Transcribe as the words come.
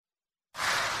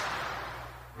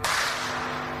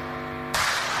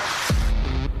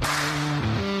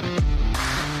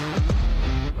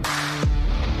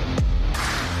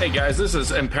Hey guys, this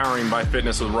is Empowering by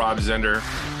Fitness with Rob Zender.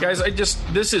 Guys,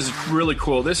 this is really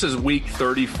cool. This is week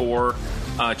 34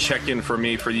 check-in for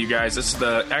me, for you guys. It's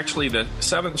actually the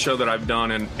 7th show that I've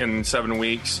done in 7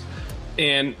 weeks.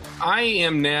 And I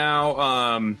am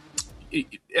now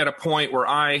at a point where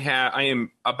I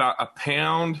am about a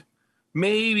pound,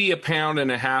 maybe a pound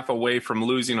and a half away from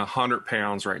losing 100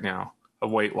 pounds right now of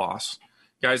weight loss.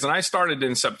 Guys, and I started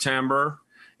in September,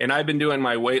 and I've been doing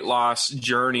my weight loss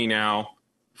journey now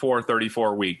for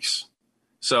 34 weeks.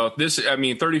 So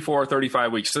 34,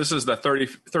 35 weeks. This is the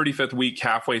 35th week,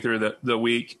 halfway through the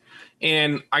week.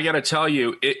 And I got to tell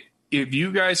you, if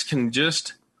you guys can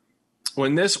just,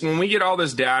 when we get all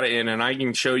this data in and I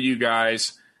can show you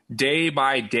guys day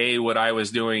by day what I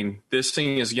was doing, this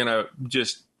thing is going to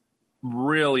just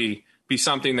really be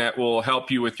something that will help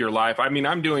you with your life. I mean,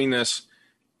 I'm doing this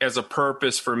as a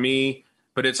purpose for me,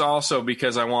 but it's also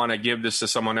because I want to give this to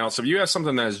someone else. If you have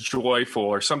something that is joyful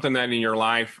or something that in your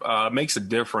life makes a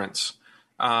difference,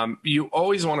 you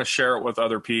always want to share it with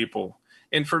other people.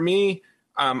 And for me,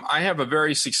 I have a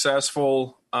very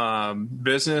successful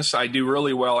business. I do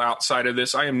really well outside of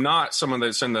this. I am not someone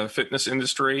that's in the fitness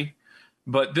industry,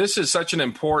 but this is such an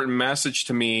important message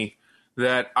to me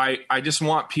that I just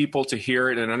want people to hear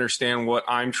it and understand what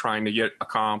I'm trying to get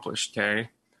accomplished, okay?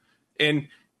 And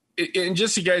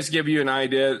just to guys give you an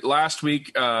idea, last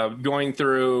week, going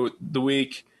through the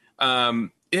week,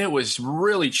 it was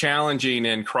really challenging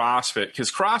in CrossFit,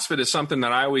 because CrossFit is something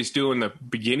that I always do in the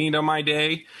beginning of my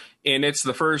day, and it's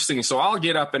the first thing. So I'll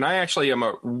get up, and I actually am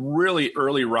a really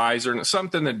early riser, and it's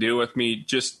something to do with me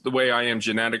just the way I am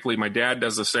genetically. My dad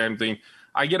does the same thing.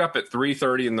 I get up at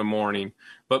 3:30 in the morning,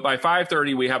 but by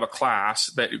 5:30 we have a class,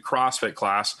 that CrossFit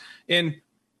class, and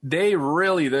they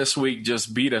really this week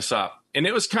just beat us up. And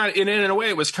it was in a way,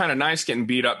 it was kind of nice getting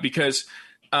beat up, because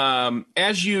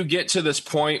as you get to this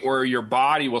point where your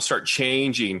body will start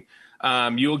changing,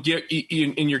 you're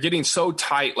getting so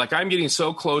tight. Like, I'm getting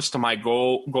so close to my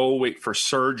goal weight for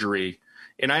surgery,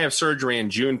 and I have surgery on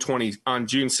June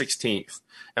 16th.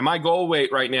 And my goal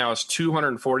weight right now is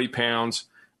 240 pounds.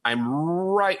 I'm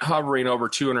right hovering over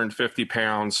 250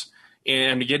 pounds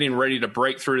and getting ready to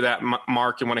break through that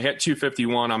mark. And when I hit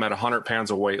 251, I'm at 100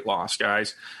 pounds of weight loss,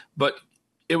 guys. But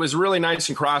it was really nice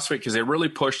in CrossFit because they really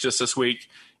pushed us this week.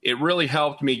 It really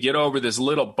helped me get over this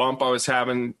little bump I was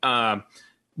having.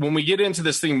 When we get into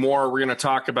this thing more, we're going to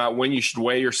talk about when you should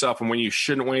weigh yourself and when you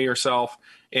shouldn't weigh yourself.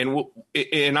 And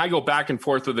I go back and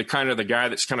forth with the guy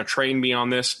that's kind of trained me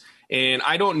on this. And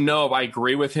I don't know if I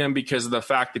agree with him because of the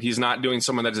fact that he's not doing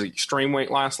someone that is extreme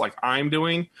weight loss like I'm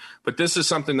doing. But this is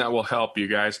something that will help you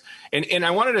guys. And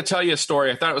I wanted to tell you a story.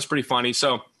 I thought it was pretty funny.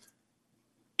 So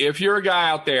if you're a guy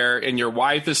out there and your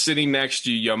wife is sitting next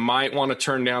to you, you might want to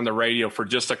turn down the radio for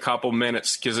just a couple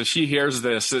minutes, because if she hears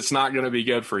this, it's not going to be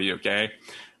good for you, okay?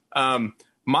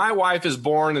 My wife is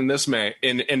born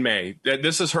in May.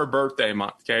 This is her birthday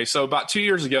month, okay? So about 2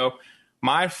 years ago,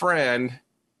 my friend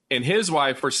and his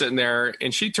wife were sitting there,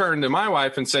 and she turned to my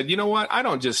wife and said, "You know what? I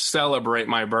don't just celebrate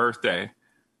my birthday.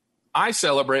 I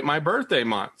celebrate my birthday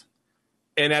month."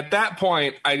 And at that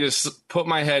point, I just put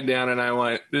my head down and I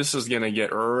went, this is going to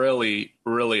get really,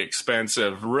 really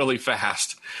expensive really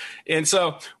fast. And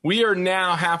so we are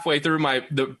now halfway through my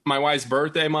wife's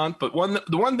birthday month. But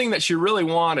the one thing that she really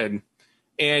wanted,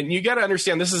 and you got to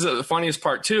understand, this is the funniest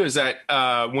part too, is that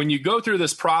when you go through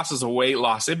this process of weight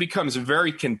loss, it becomes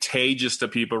very contagious to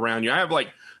people around you. I have like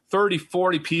 30,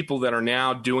 40 people that are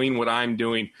now doing what I'm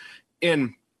doing.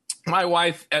 And my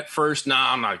wife at first,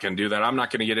 I'm not going to do that. I'm not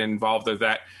going to get involved with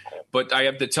that. But I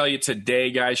have to tell you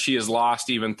today, guys, she has lost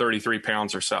even 33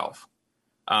 pounds herself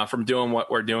from doing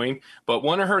what we're doing. But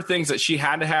one of her things that she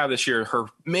had to have this year, her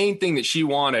main thing that she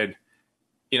wanted,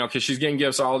 because she's getting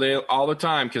gifts all the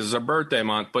time because it's her birthday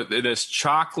month, but this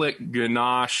chocolate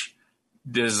ganache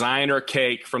designer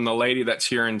cake from the lady that's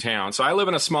here in town. So I live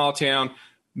in a small town,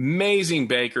 amazing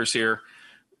bakers here.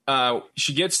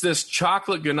 She gets this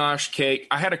chocolate ganache cake.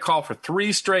 I had to call for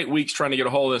 3 straight weeks trying to get a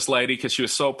hold of this lady because she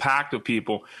was so packed with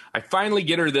people. I finally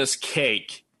get her this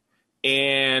cake,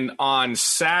 and on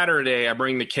Saturday I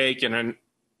bring the cake in, and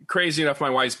crazy enough, my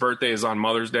wife's birthday is on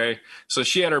Mother's Day. So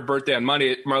she had her birthday on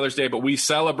Monday, Mother's Day, but we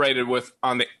celebrated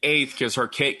on the 8th because her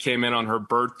cake came in on her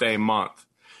birthday month.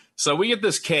 So we get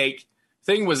this cake.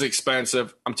 Thing was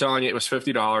expensive. I'm telling you, it was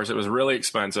 $50. It was really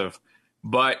expensive,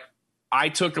 but I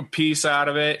took a piece out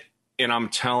of it, and I'm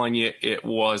telling you, it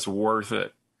was worth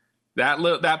it.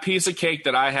 That piece of cake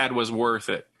that I had was worth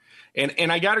it. And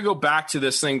I got to go back to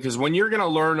this thing, because when you're going to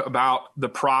learn about the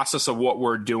process of what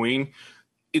we're doing,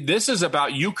 this is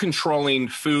about you controlling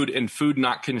food and food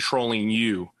not controlling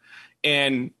you.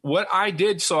 And what I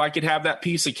did so I could have that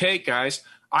piece of cake, guys,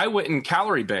 I went and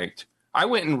calorie banked. I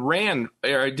went and ran,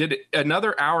 or I did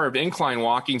another hour of incline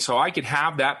walking so I could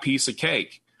have that piece of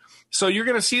cake. So you're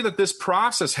going to see that this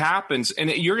process happens, and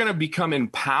you're going to become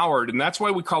empowered. And that's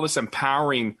why we call this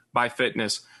empowering by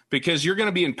fitness, because you're going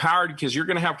to be empowered because you're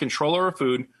going to have control over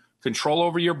food, control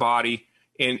over your body,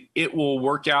 and it will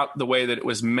work out the way that it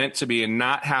was meant to be, and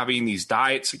not having these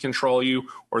diets that control you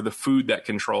or the food that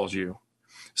controls you.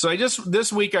 So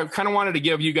this week, I kind of wanted to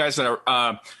give you guys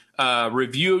a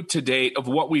review to date of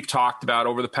what we've talked about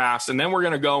over the past. And then we're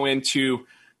going to go into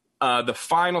the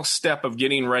final step of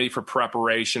getting ready for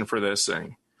preparation for this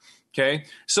thing. Okay.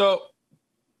 So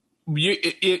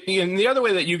and the other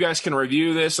way that you guys can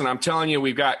review this, and I'm telling you,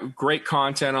 we've got great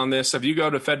content on this. If you go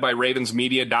to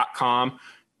fedbyravensmedia.com,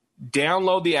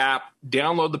 download the app,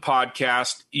 download the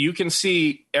podcast, you can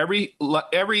see every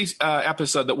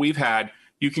episode that we've had.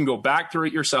 You can go back through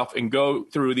it yourself and go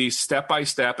through these step by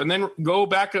step, and then go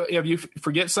back. If you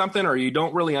forget something or you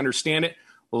don't really understand it,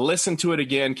 listen to it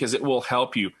again, because it will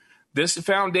help you. This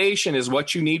foundation is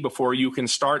what you need before you can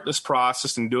start this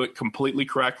process and do it completely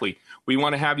correctly. We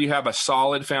want to have you have a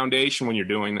solid foundation when you're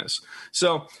doing this.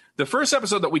 So the first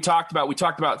episode that we talked about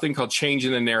a thing called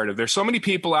changing the narrative. There's so many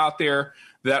people out there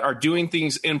that are doing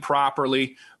things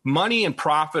improperly. Money and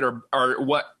profit are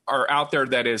what are out there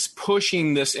that is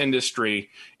pushing this industry,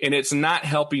 and it's not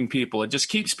helping people. It just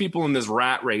keeps people in this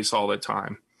rat race all the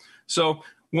time. So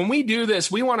when we do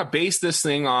this, we want to base this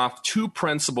thing off two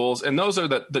principles, and those are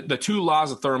the two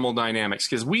laws of thermodynamics,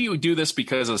 because we do this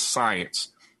because of science.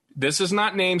 This is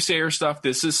not namesayer stuff.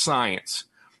 This is science.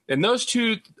 And those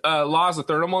two laws of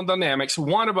thermodynamics,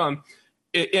 one of them,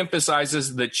 it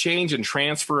emphasizes the change and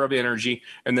transfer of energy,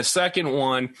 and the second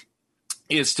one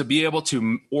is to be able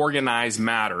to organize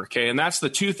matter, okay? And that's the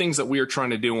two things that we are trying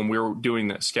to do when we're doing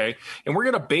this, okay? And we're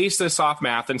going to base this off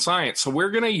math and science. So we're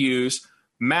going to use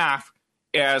math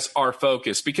as our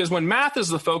focus, because when math is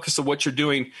the focus of what you're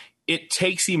doing, it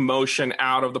takes emotion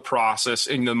out of the process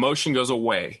and the emotion goes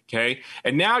away, okay?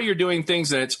 And now you're doing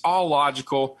things and it's all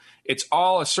logical. It's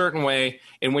all a certain way.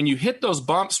 And when you hit those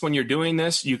bumps when you're doing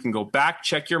this, you can go back,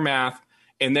 check your math,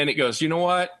 and then it goes, you know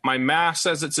what? My math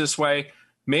says it's this way.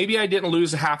 Maybe I didn't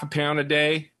lose a half a pound a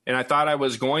day and I thought I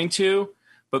was going to,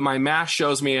 but my math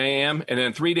shows me I am. And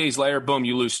then 3 days later, boom,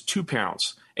 you lose 2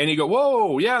 pounds. And you go,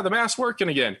 whoa, yeah, the math's working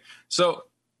again. So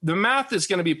the math is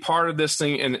going to be part of this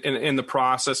thing in the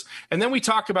process. And then we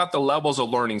talk about the levels of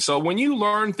learning. So when you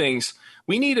learn things,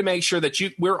 we need to make sure that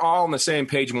we're all on the same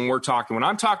page when we're talking. When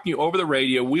I'm talking to you over the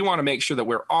radio, we want to make sure that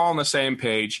we're all on the same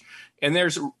page. And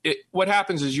what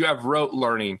happens is you have rote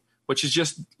learning, which is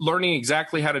just learning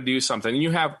exactly how to do something. And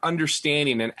you have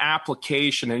understanding and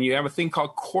application, and you have a thing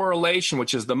called correlation,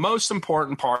 which is the most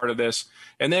important part of this.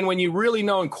 And then when you really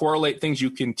know and correlate things,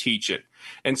 you can teach it.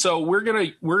 And so we're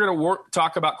gonna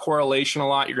talk about correlation a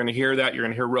lot. You're gonna hear that. You're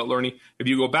gonna hear rote learning. If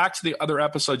you go back to the other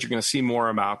episodes, you're gonna see more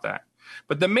about that.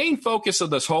 But the main focus of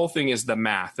this whole thing is the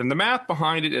math, and the math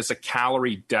behind it is a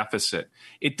calorie deficit.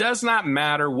 It does not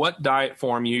matter what diet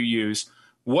form you use,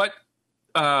 what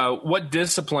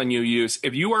discipline you use.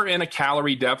 If you are in a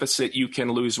calorie deficit, you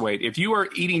can lose weight. If you are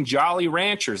eating Jolly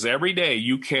Ranchers every day,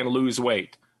 you can lose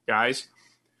weight, guys.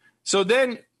 So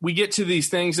then we get to these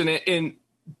things, and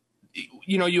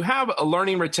you have a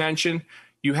learning retention.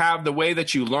 You have the way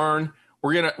that you learn.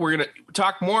 We're gonna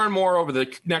talk more and more over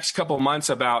the next couple of months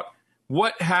about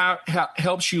what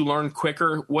helps you learn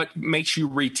quicker, what makes you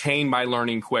retain by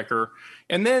learning quicker.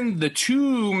 And then the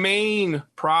two main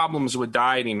problems with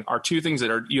dieting are two things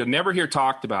that you'll never hear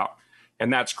talked about,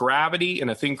 and that's gravity and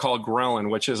a thing called ghrelin,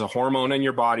 which is a hormone in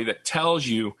your body that tells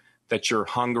you that you're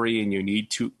hungry and you need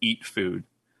to eat food.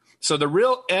 So the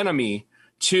real enemy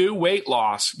to weight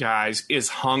loss, guys, is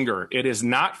hunger. It is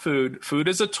not food. Food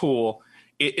is a tool.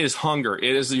 It is hunger.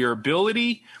 It is your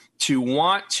ability to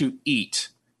want to eat.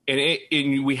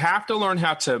 And we have to learn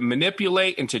how to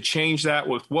manipulate and to change that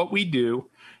with what we do.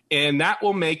 And that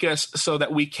will make us so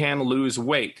that we can lose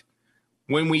weight.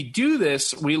 When we do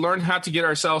this, we learn how to get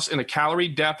ourselves in a calorie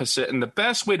deficit. And the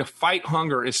best way to fight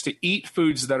hunger is to eat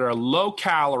foods that are low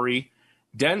calorie,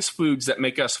 dense foods that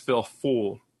make us feel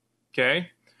full. Okay?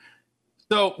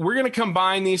 So we're going to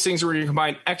combine these things. We're going to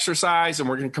combine exercise and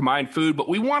we're going to combine food, but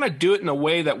we want to do it in a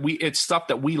way that it's stuff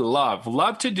that we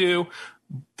love to do,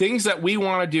 things that we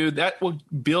want to do that will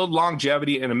build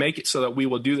longevity and make it so that we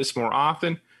will do this more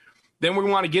often. Then we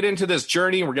want to get into this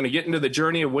journey. We're going to get into the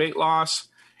journey of weight loss.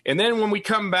 And then when we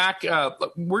come back,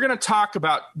 we're going to talk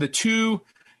about the two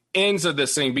ends of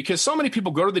this thing, because so many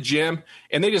people go to the gym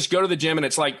and they just go to the gym and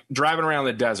it's like driving around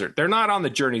the desert. They're not on the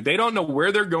journey. They don't know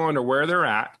where they're going or where they're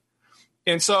at.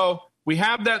 And so we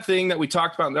have that thing that we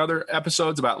talked about in the other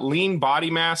episodes about lean body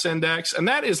mass index, and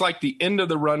that is like the end of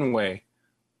the runway.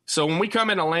 So when we come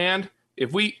into land,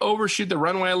 if we overshoot the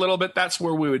runway a little bit, that's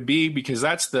where we would be, because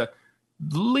that's the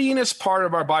leanest part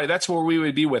of our body. That's where we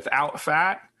would be without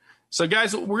fat. So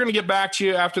guys, we're going to get back to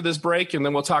you after this break, and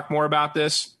then we'll talk more about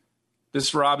this. This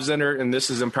is Rob Zender, and this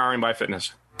is Empowering by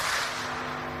Fitness.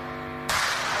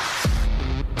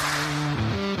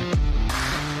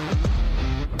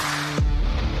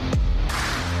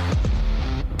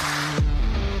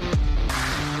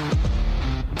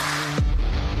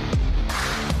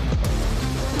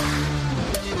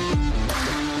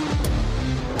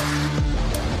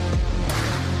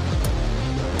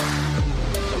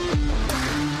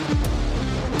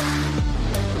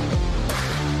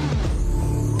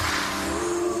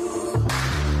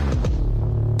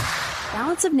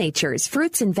 Of Nature's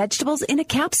fruits and vegetables in a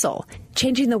capsule,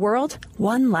 changing the world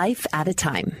one life at a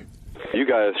time. You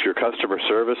guys, your customer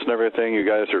service and everything, you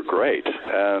guys are great.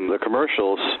 And the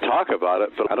commercials talk about it,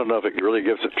 but I don't know if it really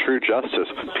gives it true justice.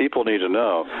 People need to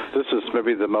know. This is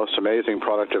maybe the most amazing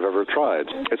product I've ever tried.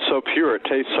 It's so pure. It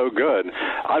tastes so good.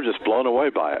 I'm just blown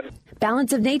away by it.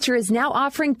 Balance of Nature is now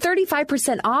offering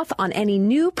 35% off on any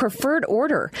new preferred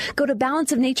order. Go to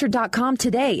balanceofnature.com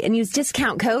today and use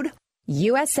discount code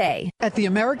USA. At the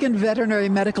American Veterinary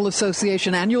Medical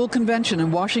Association Annual Convention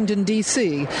in Washington,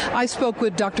 D.C., I spoke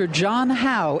with Dr. John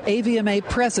Howe, AVMA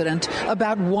President,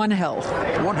 about One Health.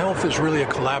 One Health is really a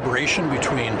collaboration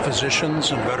between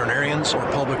physicians and veterinarians or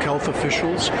public health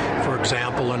officials. For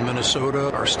example, in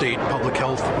Minnesota, our state public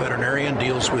health veterinarian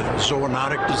deals with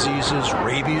zoonotic diseases,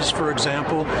 rabies, for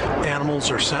example.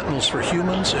 Animals are sentinels for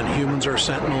humans, and humans are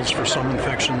sentinels for some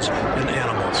infections in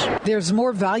animals. There's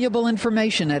more valuable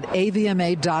information at avma.org.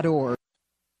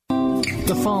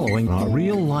 The following are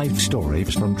real-life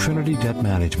stories from Trinity Debt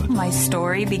Management. My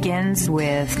story begins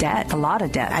with debt, a lot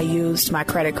of debt. I used my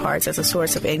credit cards as a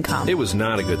source of income. It was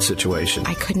not a good situation.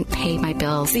 I couldn't pay my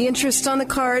bills. The interest on the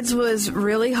cards was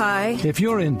really high. If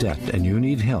you're in debt and you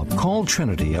need help, call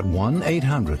Trinity at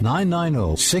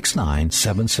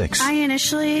 1-800-990-6976. I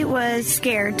initially was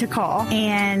scared to call,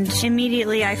 and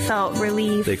immediately I felt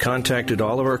relief. They contacted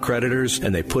all of our creditors,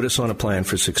 and they put us on a plan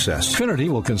for success. Trinity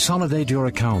will consolidate your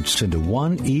accounts into one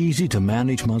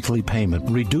easy-to-manage monthly payment,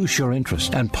 reduce your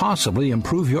interest, and possibly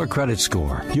improve your credit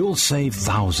score. You'll save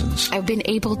thousands. I've been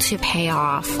able to pay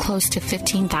off close to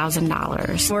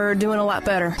 $15,000. We're doing a lot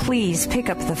better. Please pick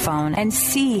up the phone and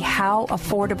see how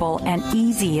affordable and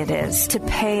easy it is to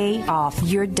pay off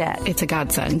your debt. It's a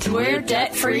godsend. We're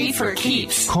debt-free for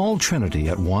keeps. Call Trinity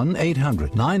at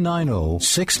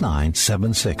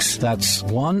 1-800-990-6976. That's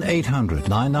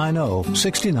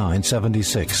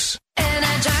 1-800-990-6976.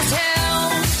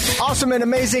 Awesome and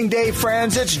amazing day,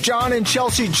 friends. It's John and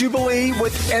Chelsea Jubilee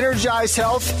with Energized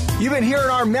Health. You've been hearing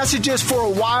our messages for a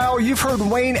while. You've heard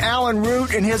Wayne Allen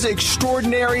Root and his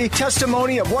extraordinary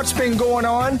testimony of what's been going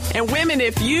on. And women,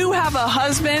 if you have a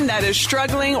husband that is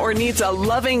struggling or needs a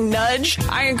loving nudge,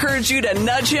 I encourage you to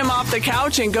nudge him off the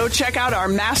couch and go check out our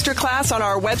masterclass on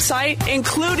our website,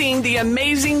 including the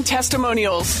amazing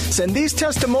testimonials. And these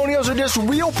testimonials are just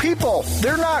real people.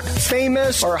 They're not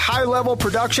famous or high-level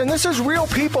production. This is real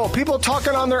people. People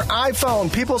talking on their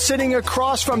iPhone, people sitting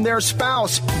across from their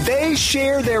spouse. They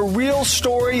share their real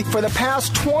story. For the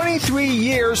past 23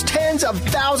 years, tens of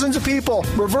thousands of people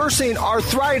reversing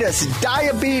arthritis,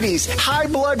 diabetes, high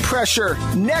blood pressure,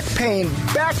 neck pain,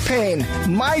 back pain,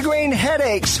 migraine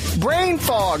headaches, brain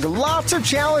fog, lots of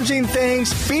challenging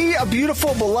things. Be a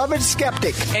beautiful, beloved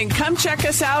skeptic. And come check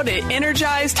us out at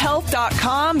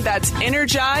EnergizedHealth.com. That's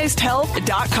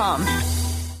EnergizedHealth.com.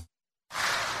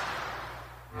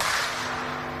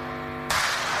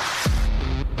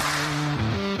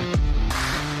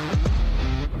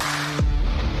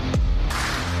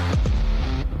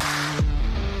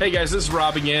 Hey guys, this is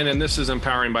Rob again, and this is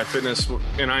Empowering by Fitness,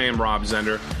 and I am Rob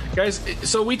Zender. Guys,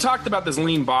 so we talked about this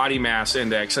lean body mass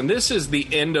index, and this is the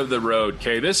end of the road,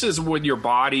 okay? This is when your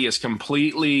body is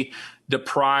completely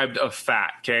deprived of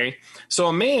fat, okay? So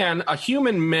a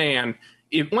human man,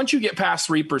 once you get past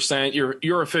 3%,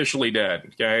 you're officially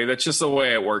dead, okay? That's just the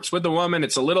way it works. With the woman,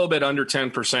 it's a little bit under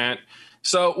 10%.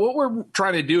 So what we're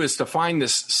trying to do is to find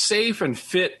this safe and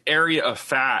fit area of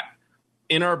fat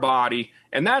in our body.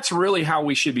 And that's really how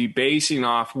we should be basing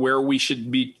off where we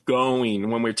should be going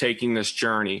when we're taking this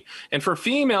journey. And for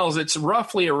females, it's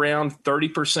roughly around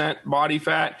 30% body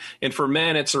fat. And for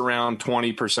men, it's around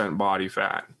 20% body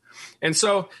fat. And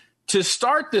so to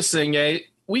start this thing,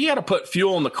 we got to put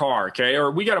fuel in the car, okay? Or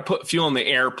we got to put fuel in the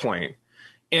airplane.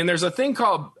 And there's a thing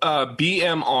called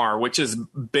BMR, which is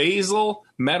basal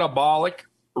metabolic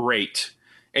rate.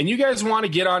 And you guys want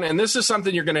to get on, and this is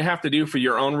something you're going to have to do for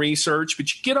your own research,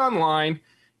 but you get online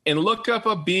and look up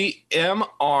a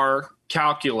BMR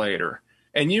calculator.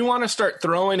 And you want to start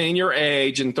throwing in your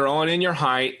age and throwing in your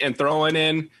height and throwing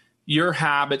in your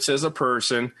habits as a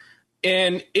person.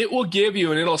 And it will give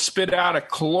you, and it'll spit out a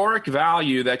caloric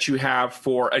value that you have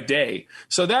for a day.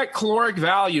 So that caloric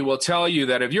value will tell you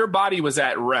that if your body was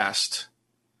at rest,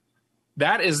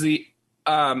 that is the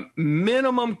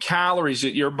minimum calories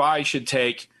that your body should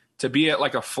take to be at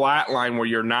like a flat line where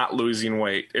you're not losing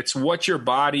weight. It's what your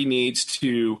body needs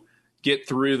to get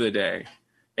through the day.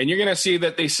 And you're going to see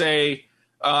that they say,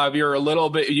 if you're a little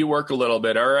bit, you work a little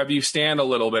bit, or if you stand a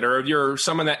little bit, or if you're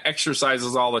someone that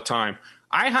exercises all the time.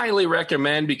 I highly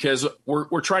recommend, because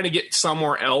we're trying to get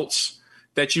somewhere else,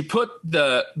 that you put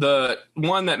the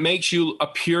one that makes you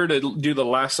appear to do the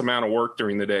less amount of work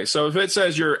during the day. So if it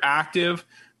says you're active,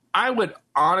 I would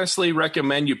honestly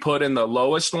recommend you put in the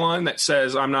lowest one that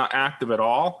says I'm not active at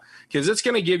all, because it's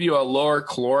going to give you a lower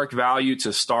caloric value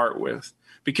to start with.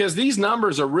 Because these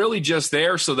numbers are really just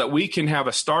there so that we can have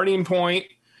a starting point,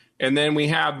 and then we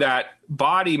have that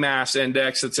body mass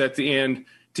index that's at the end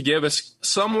to give us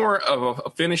somewhere of a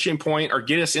finishing point, or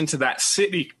get us into that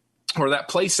city or that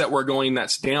place that we're going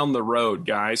that's down the road,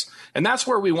 guys. And that's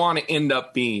where we want to end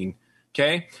up being,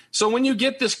 okay? So when you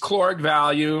get this caloric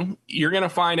value, you're going to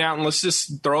find out, and let's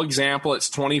just throw example, it's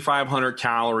 2,500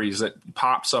 calories that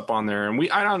pops up on there. And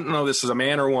I don't know if this is a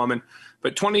man or woman,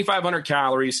 but 2,500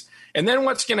 calories. And then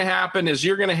what's going to happen is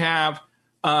you're going to have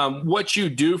what you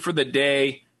do for the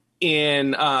day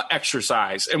in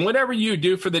exercise, and whatever you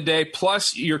do for the day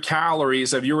plus your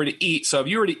calories if you were to eat. So if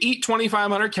you were to eat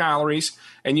 2,500 calories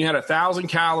and you had 1,000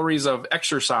 calories of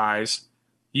exercise,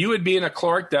 you would be in a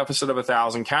caloric deficit of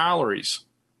 1,000 calories.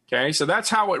 Okay, so that's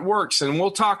how it works. And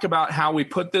we'll talk about how we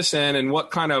put this in and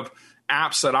what kind of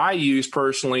apps that I use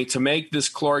personally to make this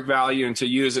caloric value and to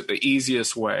use it the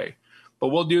easiest way. But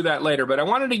we'll do that later. But I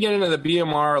wanted to get into the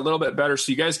BMR a little bit better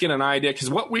so you guys get an idea,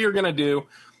 because what we are going to do,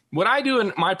 what I do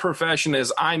in my profession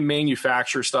is I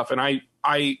manufacture stuff, and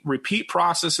I repeat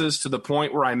processes to the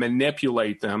point where I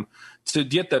manipulate them to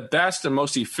get the best and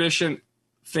most efficient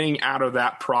thing out of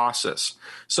that process.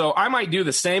 So I might do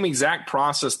the same exact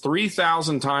process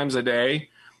 3,000 times a day,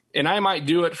 and I might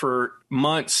do it for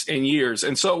months and years.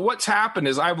 And so what's happened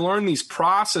is I've learned these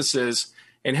processes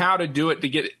and how to do it to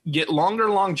get longer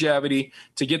longevity,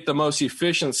 to get the most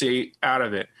efficiency out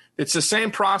of it. It's the same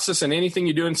process in anything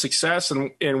you do in success.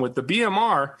 And with the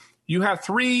BMR, you have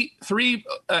three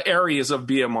areas of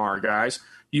BMR, guys.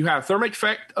 You have thermic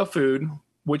effect of food,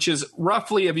 which is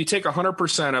roughly, if you take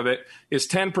 100% of it, is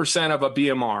 10% of a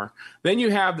BMR. Then you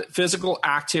have physical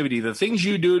activity, the things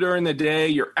you do during the day,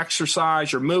 your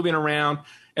exercise, you're moving around,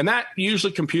 and that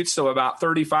usually computes to about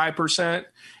 35%.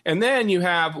 And then you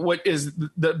have what is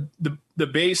the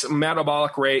base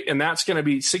metabolic rate, and that's going to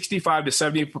be 65 to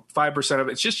 75% of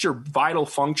it. It's just your vital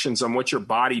functions and what your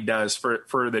body does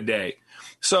for the day.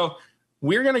 So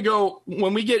we're going to go,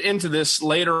 when we get into this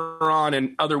later on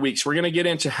in other weeks, we're going to get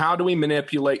into how do we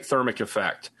manipulate thermic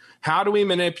effect? How do we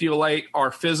manipulate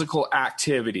our physical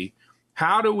activity?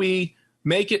 How do we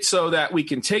make it so that we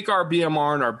can take our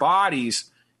BMR in our bodies,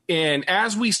 and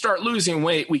as we start losing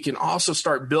weight, we can also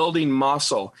start building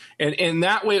muscle. And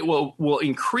that way it will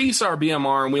increase our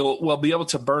BMR, and we'll be able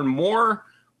to burn more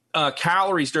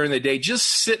calories during the day just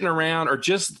sitting around, or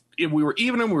just if we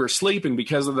were sleeping,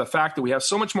 because of the fact that we have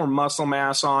so much more muscle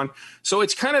mass on. So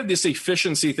it's kind of this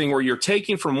efficiency thing where you're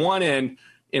taking from one end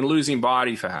and losing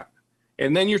body fat.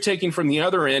 And then you're taking from the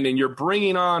other end and you're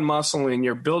bringing on muscle, and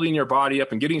you're building your body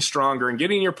up and getting stronger and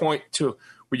getting your point to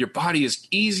where your body is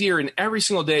easier, and every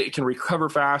single day it can recover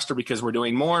faster because we're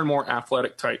doing more and more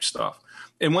athletic type stuff.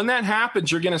 And when that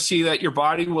happens, you're going to see that your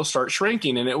body will start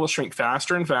shrinking, and it will shrink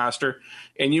faster and faster,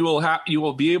 and you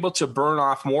will be able to burn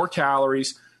off more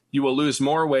calories, you will lose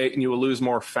more weight, and you will lose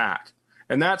more fat.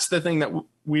 And that's the thing that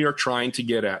we are trying to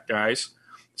get at, guys.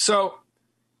 So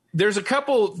there's a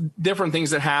couple different things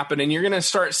that happen, and you're going to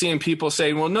start seeing people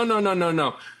say, well,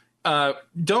 no.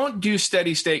 Don't do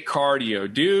steady state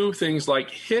cardio. Do things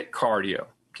like HIIT cardio,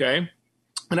 okay?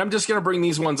 And I'm just going to bring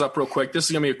these ones up real quick. This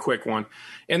is going to be a quick one.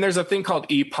 And there's a thing called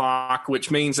EPOC, which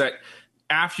means that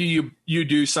after you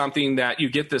do something, that you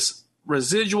get this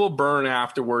residual burn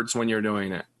afterwards when you're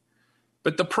doing it.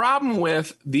 But the problem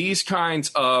with these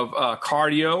kinds of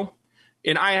cardio,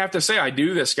 and I have to say, I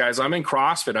do this, guys. I'm in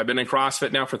CrossFit. I've been in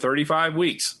CrossFit now for 35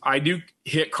 weeks. I do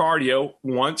HIIT cardio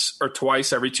once or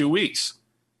twice every 2 weeks.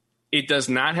 It does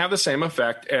not have the same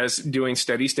effect as doing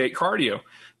steady state cardio,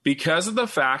 because of the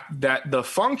fact that the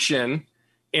function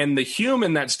and the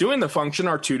human that's doing the function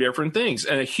are two different things.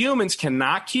 And humans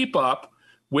cannot keep up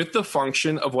with the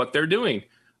function of what they're doing.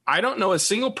 I don't know a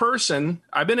single person.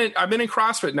 I've been in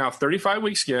CrossFit now 35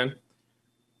 weeks again.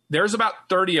 There's about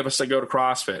 30 of us that go to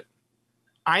CrossFit.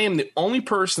 I am the only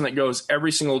person that goes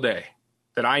every single day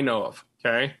that I know of.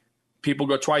 Okay. People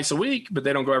go twice a week, but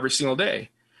they don't go every single day.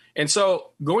 And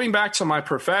so going back to my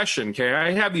profession, okay,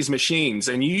 I have these machines,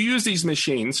 and you use these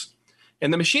machines,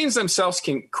 and the machines themselves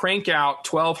can crank out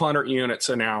 1,200 units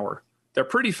an hour. They're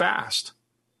pretty fast.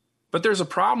 But there's a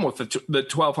problem with the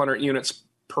 1,200 units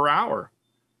per hour.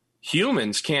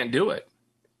 Humans can't do it.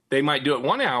 They might do it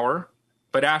 1 hour,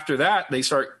 but after that, they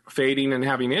start fading and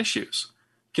having issues.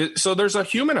 So there's a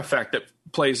human effect that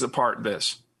plays a part in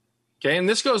this. Okay, and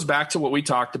this goes back to what we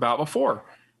talked about before.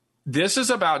 This is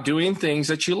about doing things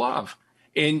that you love.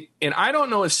 And I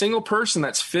don't know a single person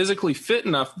that's physically fit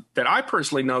enough that I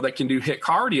personally know that can do HIIT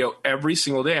cardio every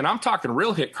single day. And I'm talking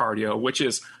real HIIT cardio, which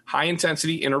is high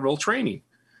intensity interval training.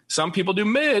 Some people do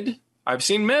mid. I've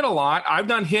seen mid a lot. I've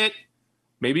done HIIT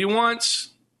maybe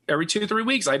once every 2-3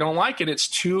 weeks. I don't like it. It's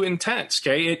too intense.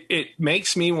 Okay. It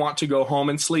makes me want to go home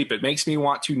and sleep. It makes me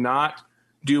want to not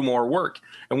do more work.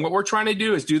 And what we're trying to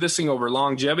do is do this thing over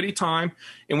longevity time,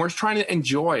 and we're trying to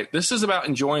enjoy it. This is about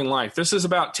enjoying life. This is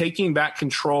about taking back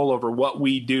control over what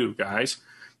we do, guys.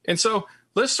 And so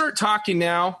let's start talking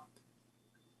now.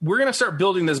 We're going to start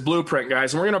building this blueprint,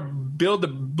 guys, and we're going to build the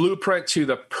blueprint to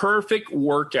the perfect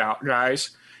workout,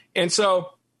 guys. And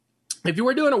so if you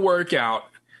were doing a workout,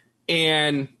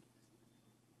 and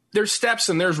there's steps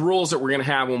and there's rules that we're going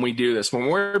to have when we do this, when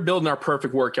we're building our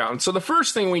perfect workout. And so the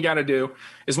first thing we got to do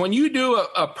is when you do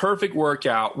a perfect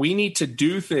workout, we need to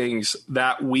do things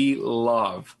that we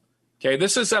love. Okay.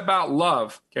 This is about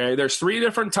love. Okay. There's 3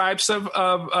 different types of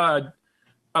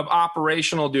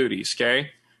operational duties.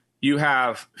 Okay. You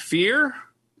have fear,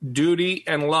 duty,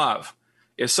 and love.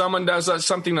 If someone does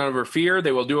something over fear,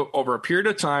 they will do it over a period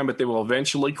of time, but they will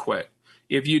eventually quit.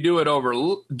 If you do it over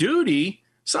duty,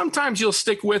 sometimes you'll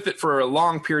stick with it for a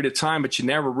long period of time, but you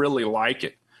never really like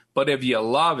it. But if you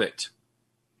love it,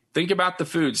 think about the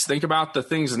foods, think about the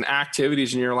things and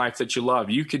activities in your life that you love.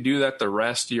 You could do that the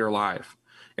rest of your life.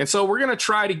 And so we're going to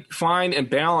try to find and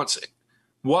balance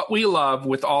what we love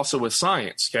with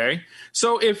science. Okay.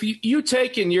 So if you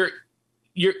take and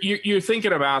you're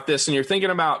thinking about this and you're thinking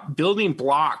about building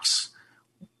blocks,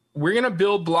 we're going to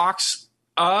build blocks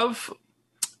of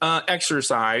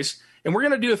exercise. And we're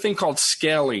going to do a thing called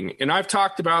scaling. And I've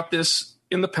talked about this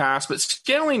in the past, but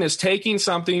scaling is taking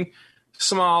something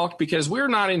small because we're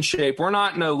not in shape. We're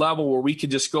not in a level where we could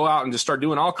just go out and just start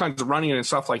doing all kinds of running and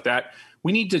stuff like that.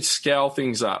 We need to scale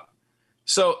things up.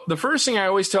 So the first thing I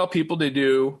always tell people to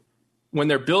do when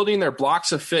they're building their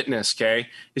blocks of fitness, okay,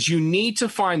 is you need to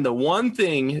find the one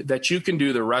thing that you can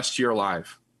do the rest of your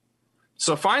life.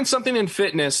 So find something in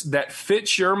fitness that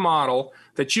fits your model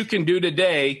that you can do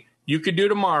today. You could do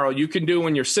tomorrow, you can do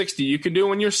when you're 60, you can do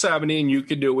when you're 70, and you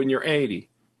can do when you're 80.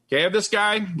 Okay, I have this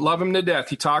guy, love him to death.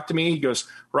 He talked to me. He goes,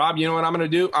 Rob, you know what I'm going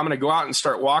to do? I'm going to go out and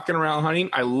start walking around hunting.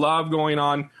 I love going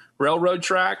on railroad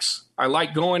tracks. I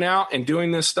like going out and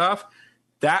doing this stuff.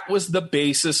 That was the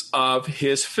basis of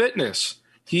his fitness.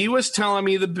 He was telling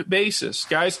me the basis.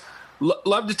 Guys,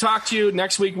 love to talk to you.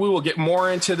 Next week, we will get more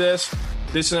into this.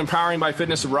 This is Empowering by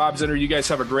Fitness with Rob Zender. You guys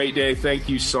have a great day. Thank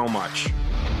you so much.